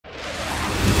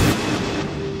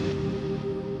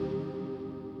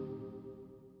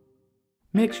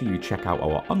Make sure you check out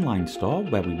our online store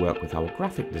where we work with our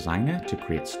graphic designer to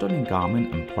create stunning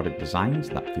garment and product designs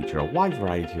that feature a wide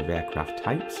variety of aircraft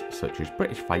types such as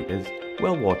British fighters,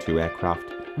 World War II aircraft,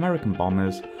 American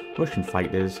bombers, Russian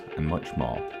fighters and much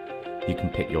more. You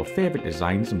can pick your favourite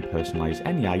designs and personalise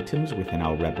any items within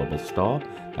our Redbubble store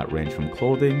that range from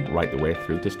clothing right the way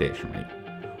through to stationery.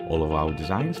 All of our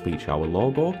designs feature our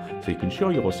logo so you can show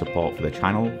your support for the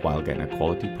channel while getting a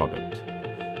quality product.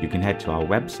 You can head to our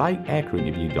website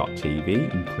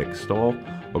aircrewinterview.tv and click store,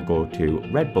 or go to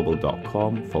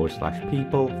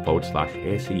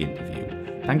redbubble.com/people/AC interview.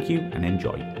 Thank you and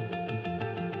enjoy.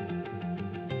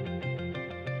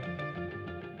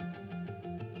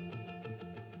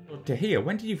 Tahir,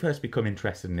 when did you first become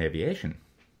interested in aviation?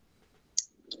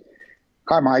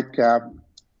 Hi, Mike. I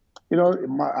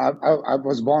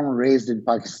was born and raised in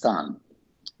Pakistan,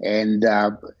 and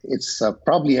it's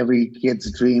probably every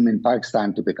kid's dream in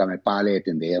Pakistan to become a pilot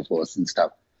in the Air Force and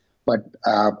stuff. But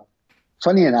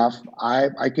funny enough,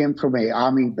 I came from an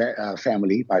army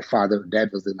family. My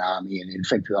dad was in the army, an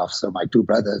infantry officer. My two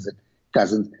brothers and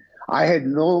cousins. I had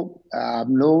no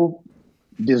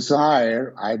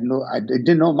desire. I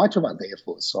didn't know much about the Air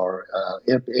Force or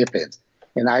airplanes.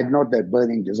 And I had not that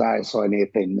burning desire. Saw an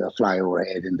airplane fly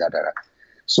overhead in that era.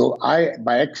 So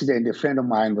by accident, a friend of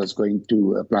mine was going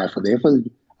to apply for the Air Force.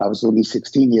 I was only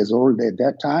 16 years old at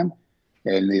that time.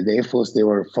 And in the Air Force, they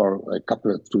were for a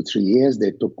couple of 2-3 years.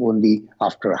 They took only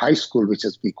after high school, which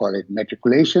is, we call it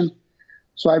matriculation.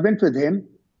 So I went with him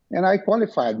and I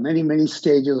qualified many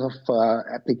stages of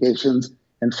applications.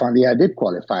 And finally, I did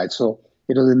qualify. So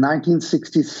it was in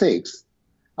 1966.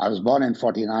 I was born in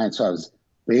 49, so I was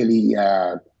really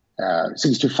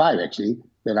 65 actually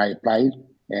when I applied,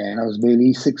 and I was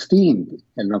really 16.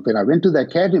 And when I went to the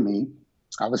academy,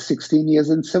 I was 16 years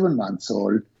and 7 months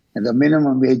old, and the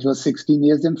minimum wage was 16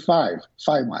 years and 5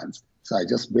 months. So I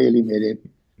just barely made it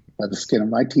by the skin of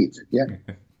my teeth. Yeah.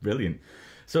 Brilliant.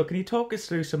 So can you talk us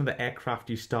through some of the aircraft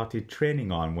you started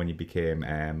training on when you became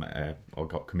or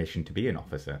got commissioned to be an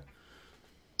officer?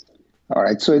 All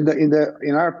right. So in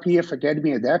our PF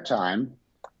Academy at that time,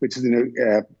 which is in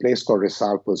a place called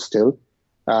Risalpur still,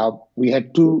 we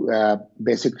had two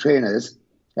basic trainers,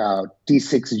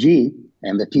 T6G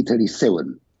and the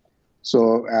T37.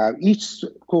 So each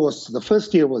course, the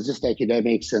first year was just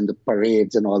academics and the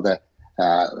parades and all the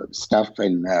stuff,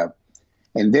 and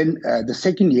then the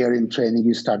second year in training,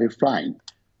 you started flying.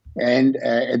 And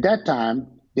at that time,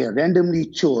 they randomly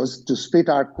chose to split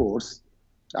our course,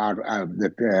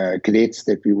 the cadets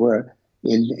that we were,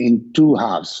 in two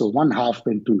halves. So one half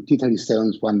went to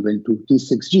T-37s, one went to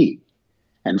T6G.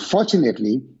 And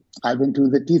fortunately, I went to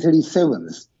the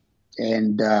T-37s.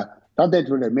 And not that it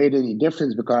would have made any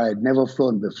difference because I had never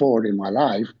flown before in my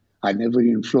life. I'd never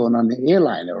even flown on an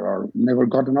airliner or never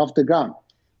gotten off the ground.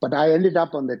 But I ended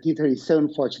up on the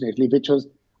T-37, fortunately, which was,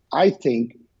 I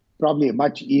think, probably a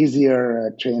much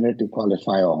easier trainer to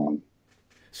qualify on.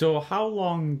 So how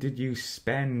long did you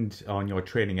spend on your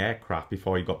training aircraft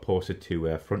before you got posted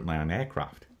to frontline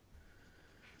aircraft?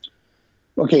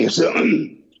 Okay, so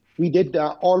we did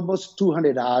almost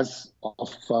 200 hours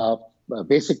of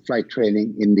basic flight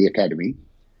training in the academy.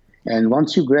 And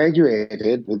once you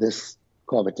graduated with this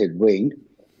coveted wing,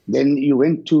 then you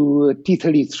went to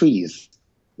T-33s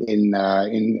in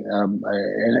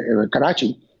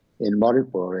Karachi, in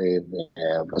Moripur, a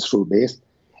Masroor base.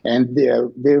 And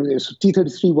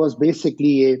T-33 was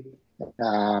basically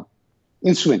a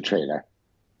instrument trainer.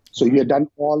 So you had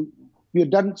done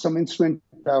some instrument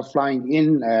flying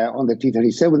in on the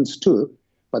T-37s too,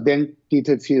 but then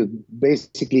T-33 was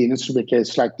basically an instrument trainer,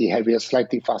 slightly heavier,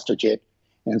 slightly faster jet.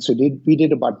 And so we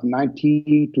did about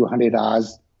 90 to 100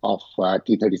 hours of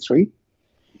T-33.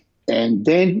 And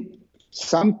then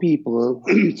some people,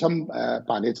 some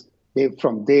pilots,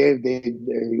 from there, they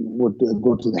would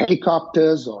go to the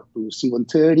helicopters or to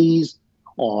C-130s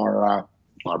or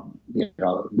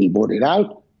be boarded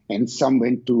out. And some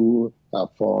went to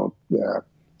for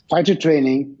fighter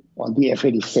training on the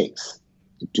F-86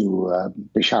 to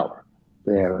Peshawar,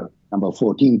 where number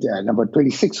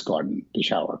 26 got in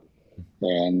Peshawar.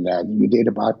 And we did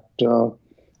about,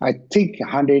 I think,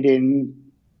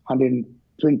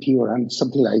 120 or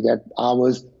something like that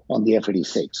hours on the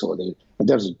F-86. So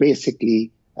that was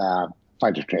basically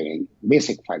fighter training,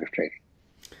 basic fighter training.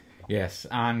 Yes,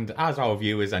 and as our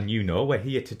viewers and you know, we're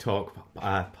here to talk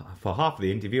for half of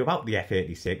the interview about the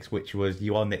F-86, which was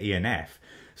you on the ENF.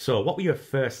 So what were your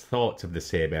first thoughts of the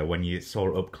Sabre when you saw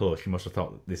it up close? You must have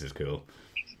thought, this is cool.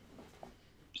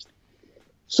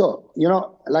 So,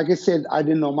 like I said, I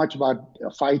didn't know much about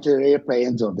fighter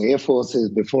airplanes or the Air Forces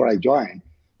before I joined.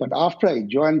 But after I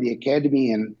joined the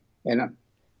academy and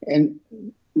And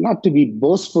not to be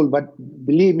boastful, but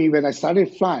believe me, when I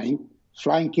started flying,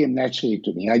 flying came naturally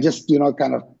to me. I just,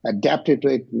 kind of adapted to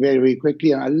it very, very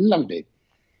quickly, and I loved it.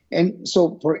 And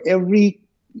so for every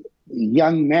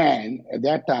young man at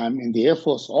that time in the Air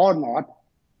Force or not,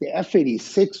 the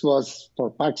F-86 was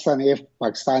for Pakistanis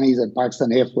and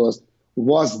Pakistan Air Force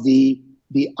was the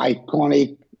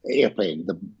iconic airplane.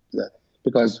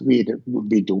 Because we'd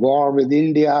been to war with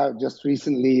India just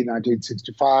recently in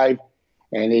 1965,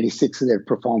 and 86 they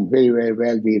performed very, very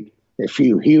well. We had a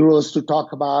few heroes to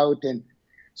talk about, and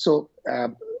so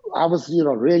I was,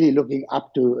 really looking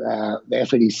up to the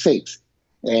F-86.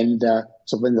 And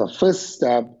so when the first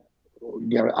up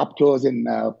close and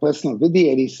personal with the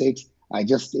 86, it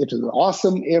was an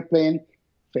awesome airplane,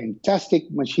 fantastic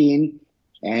machine,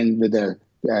 and with the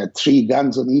 3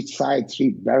 guns on each side, 3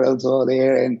 barrels over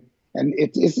there, and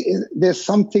there's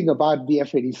something about the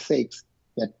F-86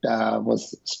 that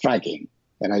was striking.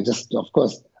 And I just, of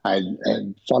course, I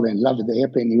fallen in love with the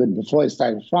airplane even before I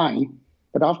started flying.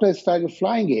 But after I started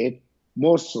flying it,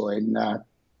 more so, and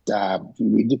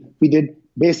we did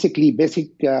basic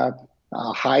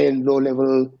high and low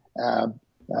level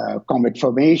combat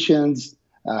formations,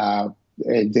 and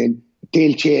then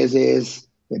tail chases,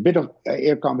 a bit of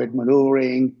air combat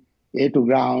maneuvering, air to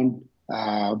ground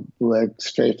work,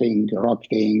 strafing,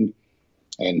 rocketing,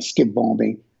 and skip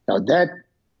bombing. Now that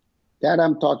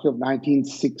I'm talking of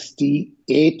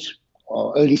 1968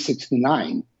 or early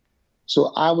 69.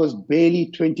 So I was barely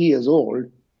 20 years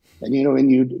old. And when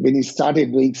you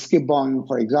started doing skip bombing,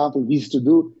 for example, we used to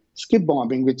do skip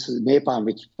bombing, which is napalm,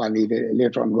 which finally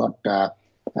later on got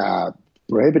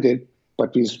prohibited.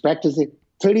 But we used to practice it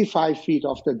 35 feet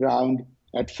off the ground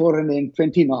at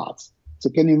 420 knots. So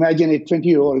can you imagine a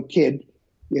 20-year-old kid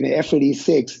in an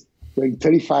F-86 going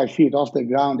 35 feet off the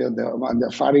ground on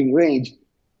the firing range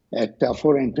at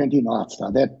 420 knots?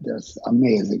 Now that's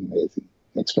amazing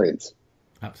experience.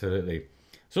 Absolutely.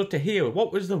 So Tahir,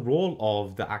 what was the role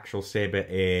of the actual Sabre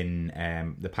in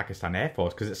the Pakistan Air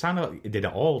Force? Because it sounded like it did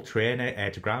it all, trainer, air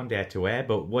to ground, air to air,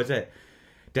 but was it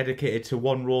dedicated to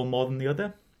one role more than the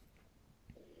other?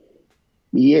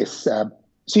 Yes.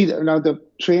 See, now the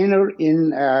trainer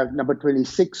in number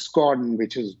 26 Squadron,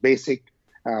 which is basic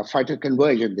fighter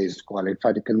conversion, they used to call it,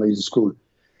 fighter conversion school,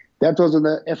 that was on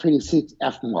the F-86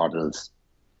 F models.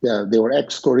 They were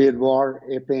ex-Korean War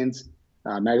airplanes,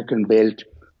 American built,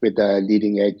 with the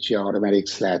leading edge automatic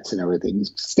slats and everything,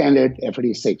 standard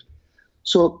F-86.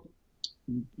 So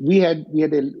we had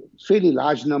a fairly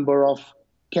large number of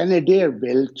Canadair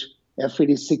built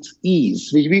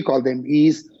F-86Es, which we call them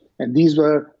Es, and these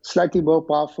were slightly more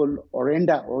powerful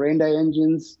Orenda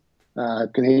engines,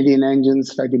 Canadian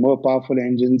engines, slightly more powerful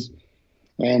engines.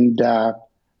 And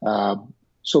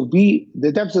so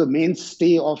that was the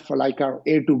mainstay of like our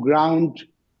air to ground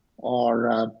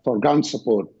or for ground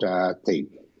support thing.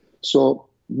 So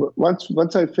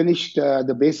once I finished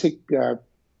the basic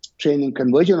training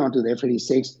conversion onto the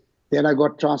F-86, then I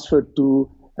got transferred to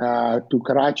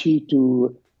Karachi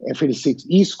to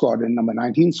F-86E Squadron, number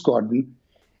 19 Squadron.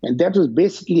 And that was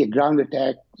basically a ground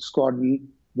attack squadron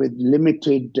with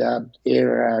limited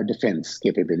air defense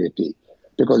capability,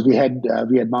 because we had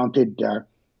mounted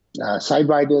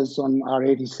sidewinders on our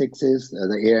 86s,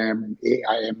 the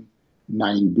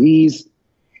AIM-9Bs,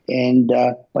 and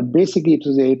but basically it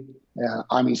was a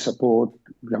Army support,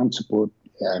 ground support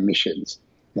missions,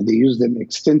 and they used them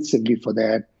extensively for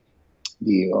that.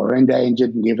 The Orenda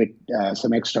engine gave it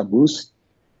some extra boost.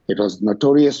 It was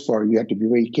notorious for, you had to be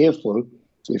very careful.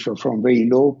 If you're from very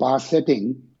low power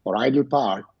setting or idle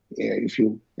power, if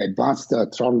you advance the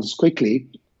throttles quickly,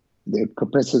 the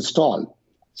compressors stall.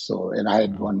 So, and I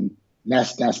had one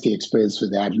nasty experience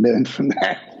with that, learned from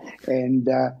that. And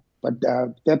but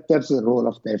that's the role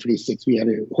of the F-86. We had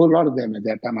a whole lot of them at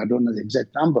that time. I don't know the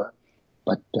exact number,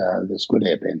 but it's good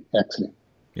airplane, excellent.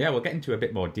 Yeah, we'll get into a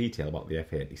bit more detail about the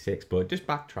F-86, but just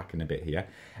backtracking a bit here.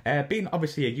 Being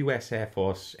obviously a US Air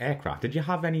Force aircraft, did you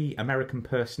have any American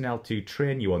personnel to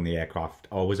train you on the aircraft,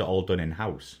 or was it all done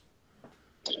in-house?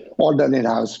 All done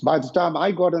in-house. By the time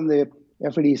I got on the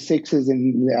F-86s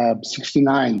in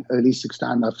 69, early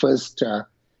 69, my first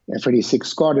F-86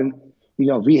 squadron,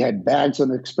 we had bags of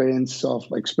experienced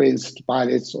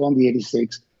pilots on the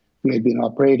 86. We had been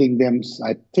operating them,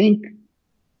 I think,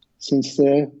 since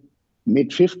the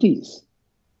mid-50s.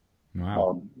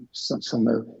 Wow.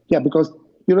 Yeah, because,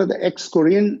 the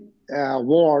ex-Korean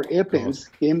War airplanes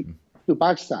came to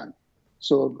Pakistan.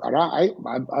 So around,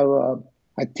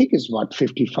 I think it's what,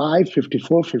 55,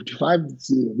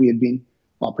 we had been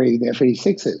operating the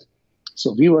F-86s.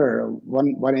 So we were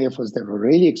one Air Force that were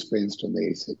really experienced on the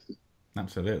 86s.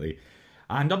 Absolutely.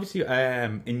 And obviously,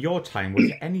 in your time, was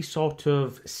there any sort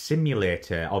of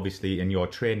simulator, obviously, in your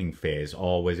training phase,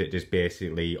 or was it just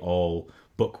basically all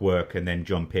book work and then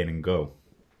jump in and go?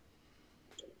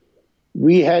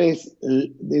 We had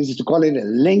they used to call it a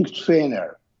link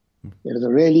trainer. It was a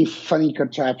really funny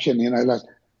contraption,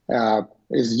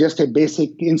 it's just a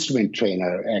basic instrument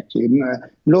trainer, actually.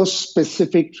 No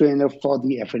specific trainer for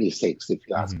the F-86, if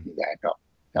you ask me that.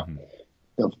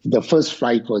 No. The first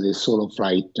flight was a solo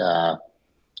flight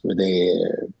with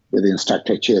the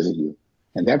instructor chasing you.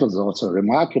 And that was also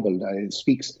remarkable. It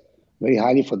speaks very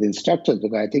highly for the instructors,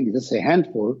 because I think it's just a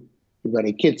handful. You've got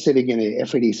a kid sitting in an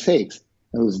F-86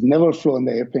 who's never flown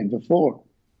the airplane before,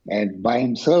 and by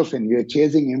himself, and you're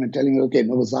chasing him and telling him, okay,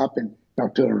 nose up and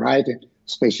not to the right, and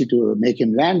especially to make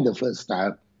him land the first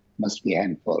time, must be a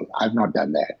handful. I've not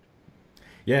done that.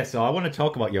 Yeah, so I want to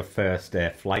talk about your first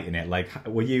flight in it. Like,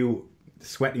 were you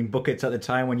sweating buckets at the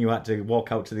time when you had to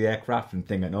walk out to the aircraft and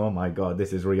thinking, oh my God,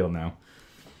 this is real now?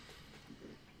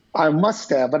 I must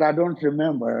have, but I don't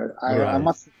remember. Right. I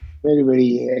must have been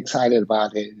very, very excited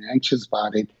about it and anxious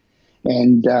about it.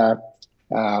 And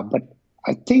but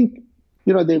I think,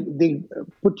 they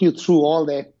put you through all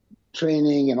that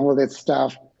training and all that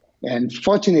stuff. And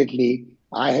fortunately,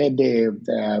 I had a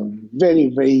very,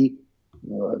 very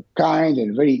kind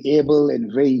and very able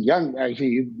and very young,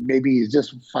 actually, maybe he's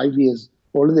just 5 years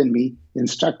older than me,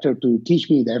 instructor to teach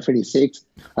me the F-86.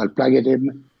 I'll plug it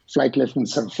in. Flight Lieutenant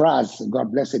Sarfraz,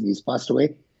 God bless him, he's passed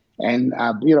away. And,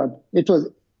 it was,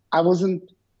 I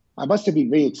must have been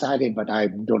very excited, but I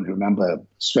don't remember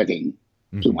sweating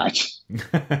too much.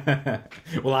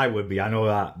 Well, I would be, I know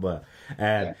that. But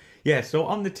yeah, so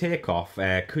on the takeoff,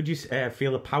 could you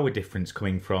feel the power difference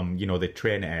coming from, the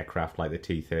trainer aircraft like the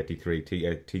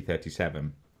T-33,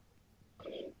 T-37?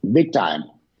 Big time.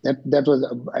 That was,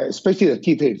 especially the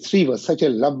T-33 was such a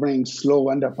lumbering, slow,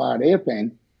 underpowered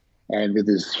airplane, and with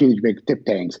these huge big tip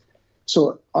tanks.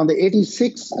 So on the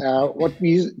 86, what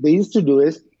they used to do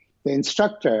is the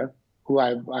instructor, who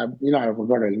I've got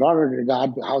a lot of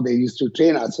regard how they used to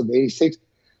train us on the 86.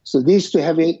 So they used to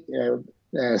have a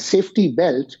safety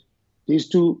belt. They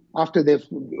used to, after they've,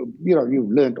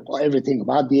 you've learned everything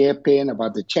about the airplane,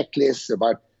 about the checklists,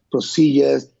 about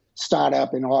procedures,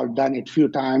 startup and all, done it a few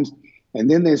times. And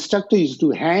then the instructor used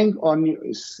to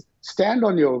stand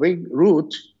on your wing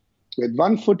root with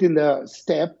one foot in the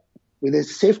step, with a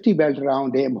safety belt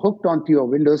around him, hooked onto your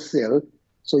windowsill.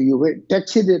 So you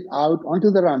taxied it out onto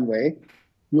the runway.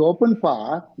 You open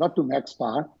power, not to max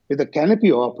power, with the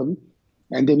canopy open,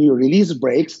 and then you release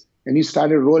brakes, and you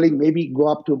started rolling, maybe go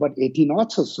up to about 80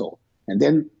 knots or so, and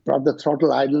then brought the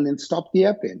throttle idle and stop the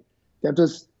airplane. That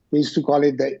was, they used to call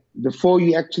it, before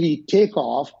you actually take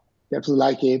off, that was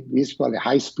like we used to call it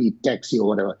high-speed taxi or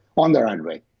whatever, on the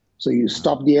runway. So you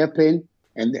stop the airplane,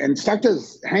 and the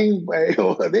instructors hang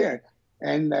over there.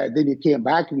 And then you came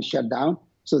back and shut down.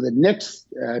 So the next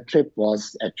trip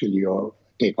was actually your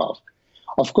takeoff.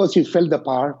 Of course, you felt the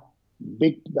power,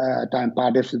 big time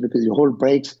power deficit, because you hold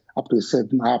brakes up to a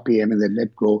certain RPM and then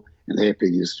let go, and the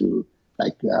airplane used to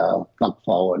plug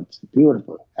forward. It's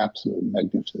beautiful, absolutely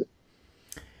magnificent.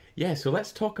 Yeah, so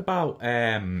let's talk about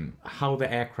how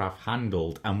the aircraft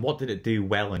handled and what did it do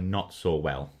well and not so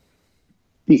well.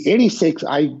 The 86,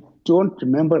 I don't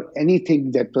remember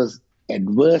anything that was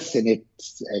adverse in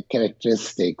its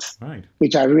characteristics, right,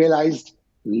 which I realized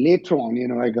later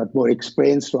on. I got more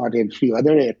experience throughout a few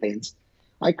other airplanes.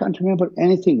 I can't remember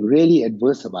anything really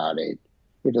adverse about it.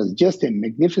 It was just a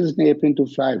magnificent airplane to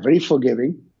fly, very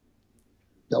forgiving.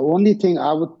 The only thing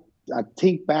I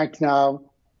think back now,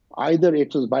 either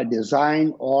it was by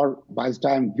design or by the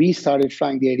time we started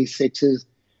flying the 86s,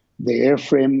 the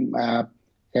airframe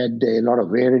had a lot of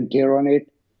wear and tear on it.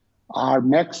 Our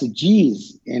max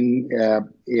Gs in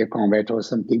air combat or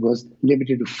something was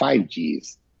limited to 5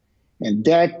 Gs. And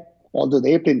that, although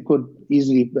the airplane could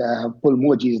easily pull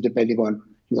more Gs depending on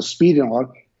your speed and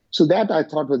all, so that I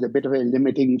thought was a bit of a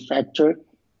limiting factor.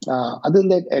 Other than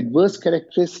that, adverse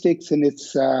characteristics in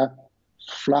its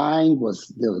flying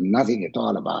there was nothing at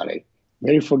all about it.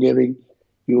 Very forgiving.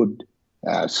 You would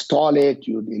stall it,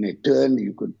 in a turn,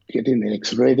 you could get in an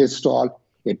accelerated stall.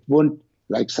 It wouldn't,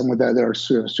 like some of the other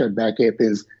straight back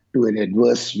airplanes, do an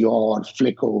adverse yaw or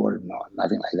flick over. No,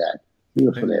 nothing like that.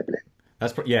 Beautiful airplane.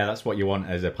 That's what you want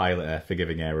as a pilot, a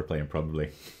forgiving aeroplane,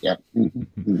 probably. Yeah.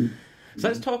 So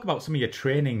let's talk about some of your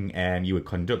training you would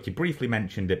conduct. You briefly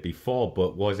mentioned it before,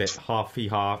 but was it half?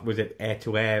 Was it air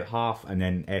to air half, and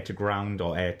then air to ground,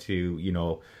 or air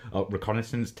to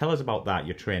reconnaissance? Tell us about that.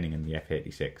 Your training in the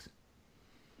F-86.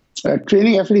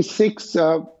 Training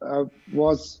F-86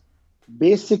 was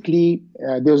basically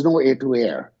there was no air to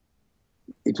air.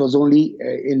 it was only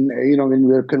when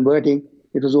we were converting,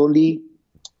 it was only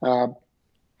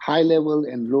high level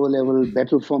and low level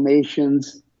battle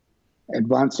formations,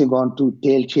 advancing on to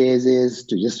tail chases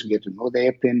to just to get to know the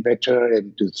airplane better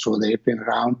and to throw the airplane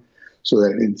around. So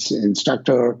the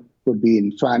instructor would be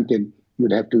in front and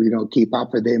you'd have to, keep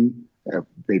up with him,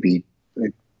 maybe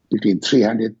between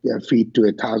 300 feet to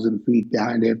 1,000 feet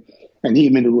behind him. And he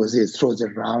maneuvers it, throws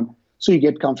it around. So you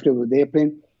get comfortable with the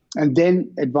airplane. And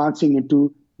then advancing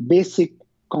into basic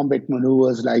combat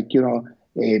maneuvers like,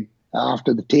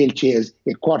 after the tail chase,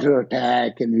 a quarter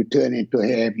attack, and you turn into a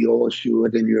have yo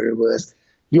shoot, and you reverse.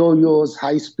 Yo-yos,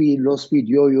 high speed, low speed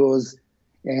yo-yos,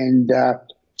 and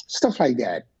stuff like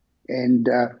that. And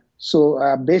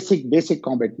so basic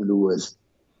combat maneuvers.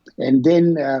 And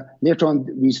then later on,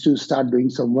 we used to start doing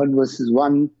some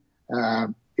 1-versus-1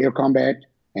 air combat,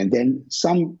 and then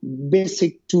some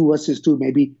basic 2-versus-2,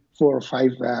 maybe 4 or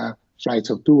 5 flights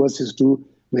of 2-versus-2,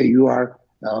 where you are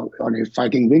on a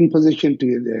fighting wing position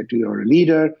to your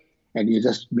leader, and you're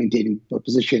just maintaining a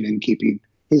position and keeping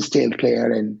his tail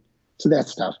clear, and so that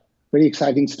stuff. Very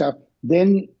exciting stuff.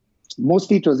 Then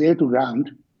mostly it was air to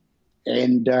ground,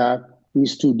 and we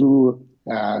used to do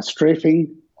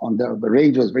strafing. The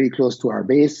range was very close to our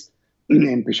base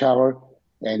in Peshawar,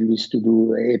 and we used to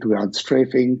do air to ground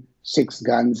strafing, 6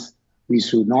 guns. We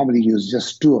used to normally use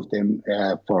just 2 of them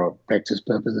for practice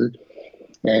purposes,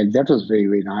 and that was very,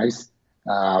 very nice.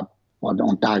 On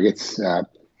targets.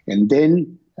 And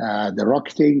then the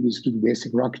rocketing, we used to do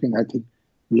basic rocketing. I think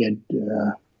we had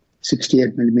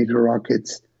 68 millimeter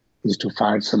rockets. We used to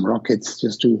fire some rockets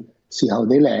just to see how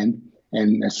they land,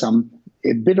 and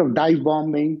a bit of dive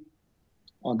bombing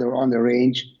on the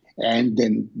range. And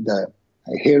then the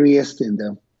hairiest and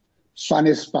the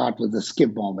funnest part was the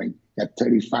skip bombing at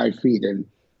 35 feet and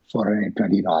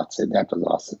 420 knots, and that was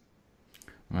awesome.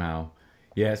 Wow.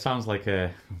 Yeah, it sounds like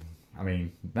that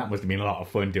must have been a lot of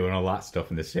fun doing all that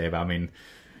stuff in the Sabre. I mean,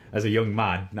 as a young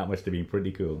man, that must have been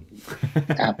pretty cool.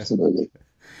 Absolutely.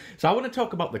 So I want to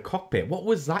talk about the cockpit. What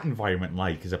was that environment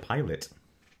like as a pilot?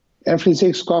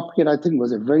 F-86 cockpit, I think,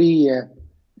 was a very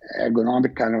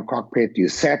ergonomic kind of cockpit. You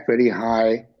sat very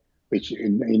high, which,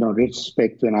 in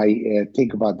retrospect, when I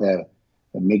think about the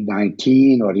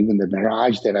MiG-19 or even the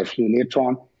Mirage that I flew later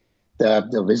on,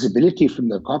 the visibility from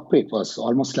the cockpit was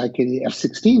almost like an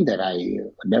F-16 that I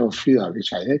never flew, I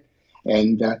wish I did.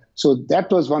 And so that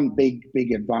was one big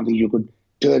advantage. You could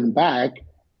turn back,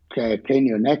 crane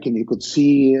your neck, and you could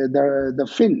see the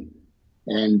fin.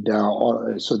 And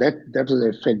so that was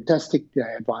a fantastic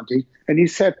advantage. And he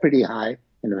sat pretty high.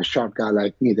 A short guy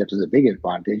like me, that was a big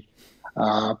advantage.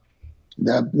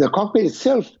 The cockpit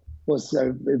itself was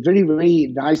a very, very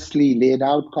nicely laid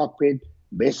out cockpit,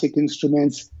 basic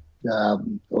instruments,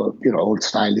 old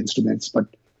style instruments, but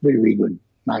very, very good.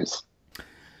 Nice.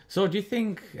 So do you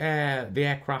think the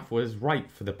aircraft was right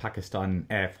for the Pakistan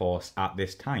Air Force at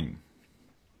this time?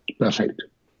 Perfect.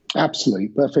 Absolutely.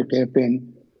 Perfect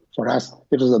airplane for us.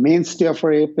 It was a mainstay of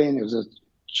our airplane. It was a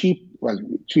cheap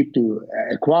to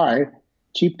acquire,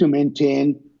 cheap to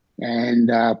maintain.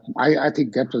 And I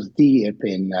think that was the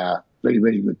airplane, very,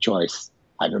 very good choice.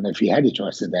 I don't know if he had a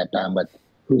choice at that time, but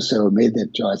whosoever made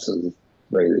that choice was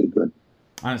very, very good.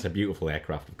 And it's a beautiful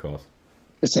aircraft, of course.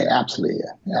 It's absolutely,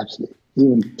 absolutely.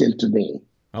 Even till today.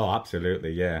 Oh,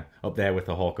 absolutely, yeah. Up there with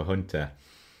the Hawker Hunter.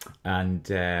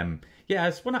 And, I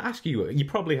just want to ask you, you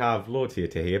probably have loads here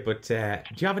to hear, but do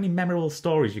you have any memorable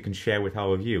stories you can share with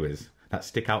our viewers that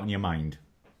stick out in your mind?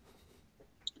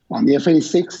 On the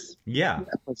F-86? Yeah.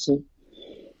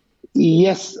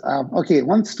 Yes. Okay,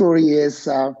 one story is,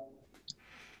 I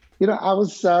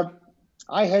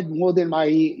had more than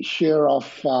my share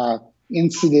of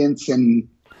incidents and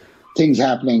things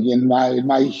happening in my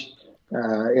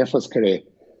Air Force career.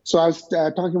 So I was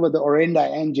talking about the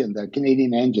Orenda engine, the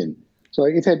Canadian engine. So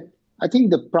I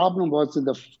think the problem was in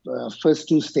the first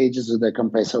 2 stages of the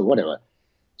compressor, whatever.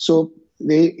 So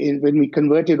when we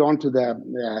converted onto the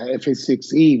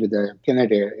F-86E with the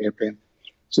Canadian airplane,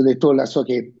 so they told us,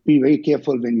 okay, be very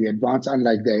careful when you advance,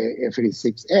 unlike the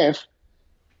F-86F,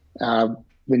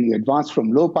 when you advance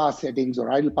from low power settings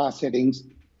or idle power settings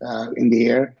in the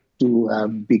air,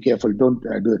 to be careful, don't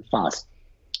do it fast.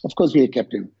 Of course, we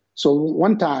kept him. So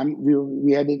one time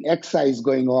we had an exercise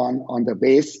going on the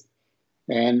base,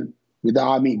 and with the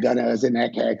Army gunners and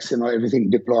ACACs,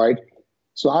 everything deployed.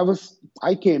 So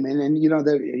I came in, and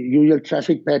the usual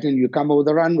traffic pattern, you come over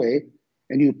the runway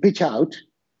and you pitch out,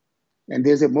 and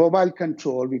there's a mobile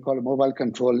control, we call it mobile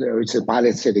control, which is a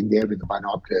pilot sitting there with the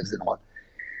binoculars and all.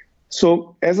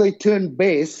 So as I turn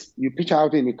base, you pitch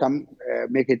out and you come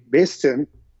make it base turn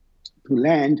to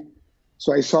land.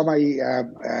 So I saw my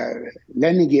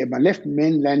landing gear, my left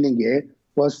main landing gear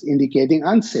was indicating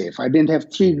unsafe. I didn't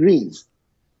have 3 greens.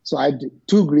 So I had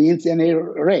 2 greens and a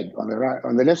red on the right,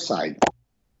 on the left side.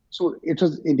 So it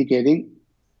was indicating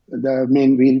the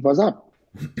main wheel was up.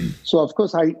 So of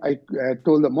course I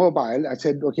told the mobile, I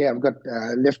said, okay, I've got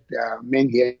left main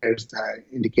gear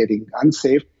indicating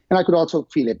unsafe. And I could also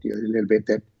feel it a little bit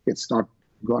that it's not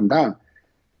gone down.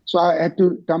 So I had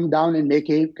to come down and make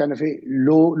a kind of a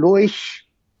lowish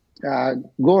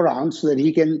go around so that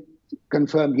he can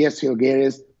confirm, yes, your gear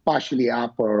is partially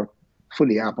up or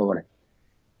fully up or whatever.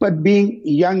 But being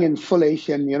young and foolish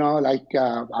and, like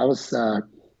I was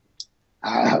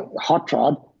hot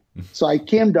rod, so I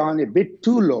came down a bit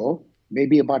too low,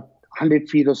 maybe about 100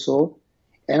 feet or so,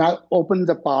 and I opened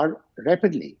the power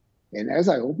rapidly. And as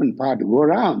I opened power to go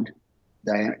around,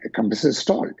 the compressor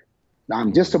stalled. Now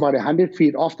I'm just about 100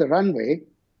 feet off the runway,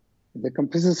 the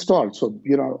compressor stalled. So,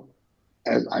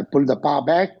 as I pulled the power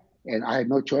back, and I had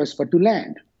no choice but to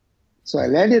land. So I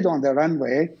landed on the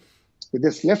runway with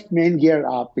this left main gear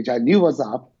up, which I knew was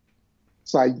up.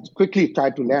 So I quickly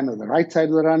tried to land on the right side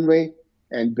of the runway.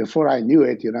 And before I knew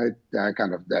it,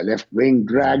 kind of the left wing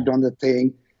dragged on the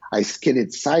thing. I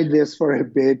skidded sideways for a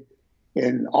bit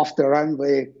and off the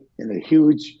runway in a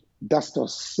huge dust of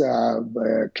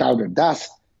cloud of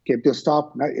dust, came to a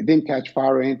stop. It didn't catch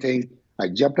fire or anything. I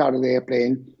jumped out of the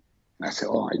airplane. And I said,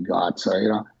 oh my God. So,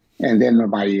 and then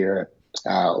my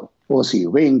OC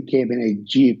wing came in a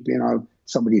Jeep,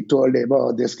 somebody told him,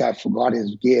 oh, this guy forgot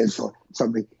his gears or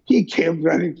something. He came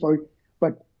running for it.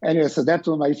 But anyway, so that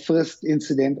was my first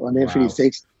incident on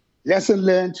F-86. Wow. Lesson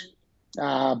learned,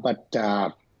 but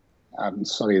I'm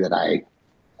sorry that I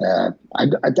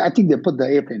think they put the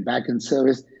airplane back in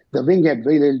service. The wing had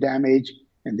very little damage,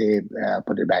 and they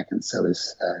put it back in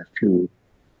service a few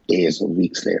days or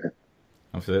weeks later.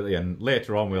 Absolutely, and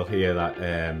later on we'll hear that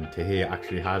Tahir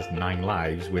actually has 9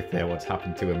 lives with what's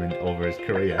happened to him over his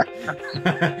career.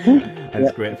 And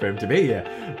it's great for him to be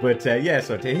here. But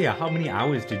so Tahir, how many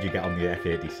hours did you get on the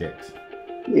F-86?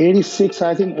 86,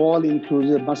 I think all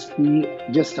inclusive must be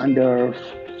just under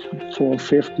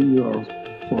 450 or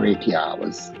 480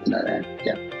 hours.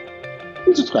 Yeah,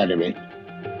 which is quite a bit.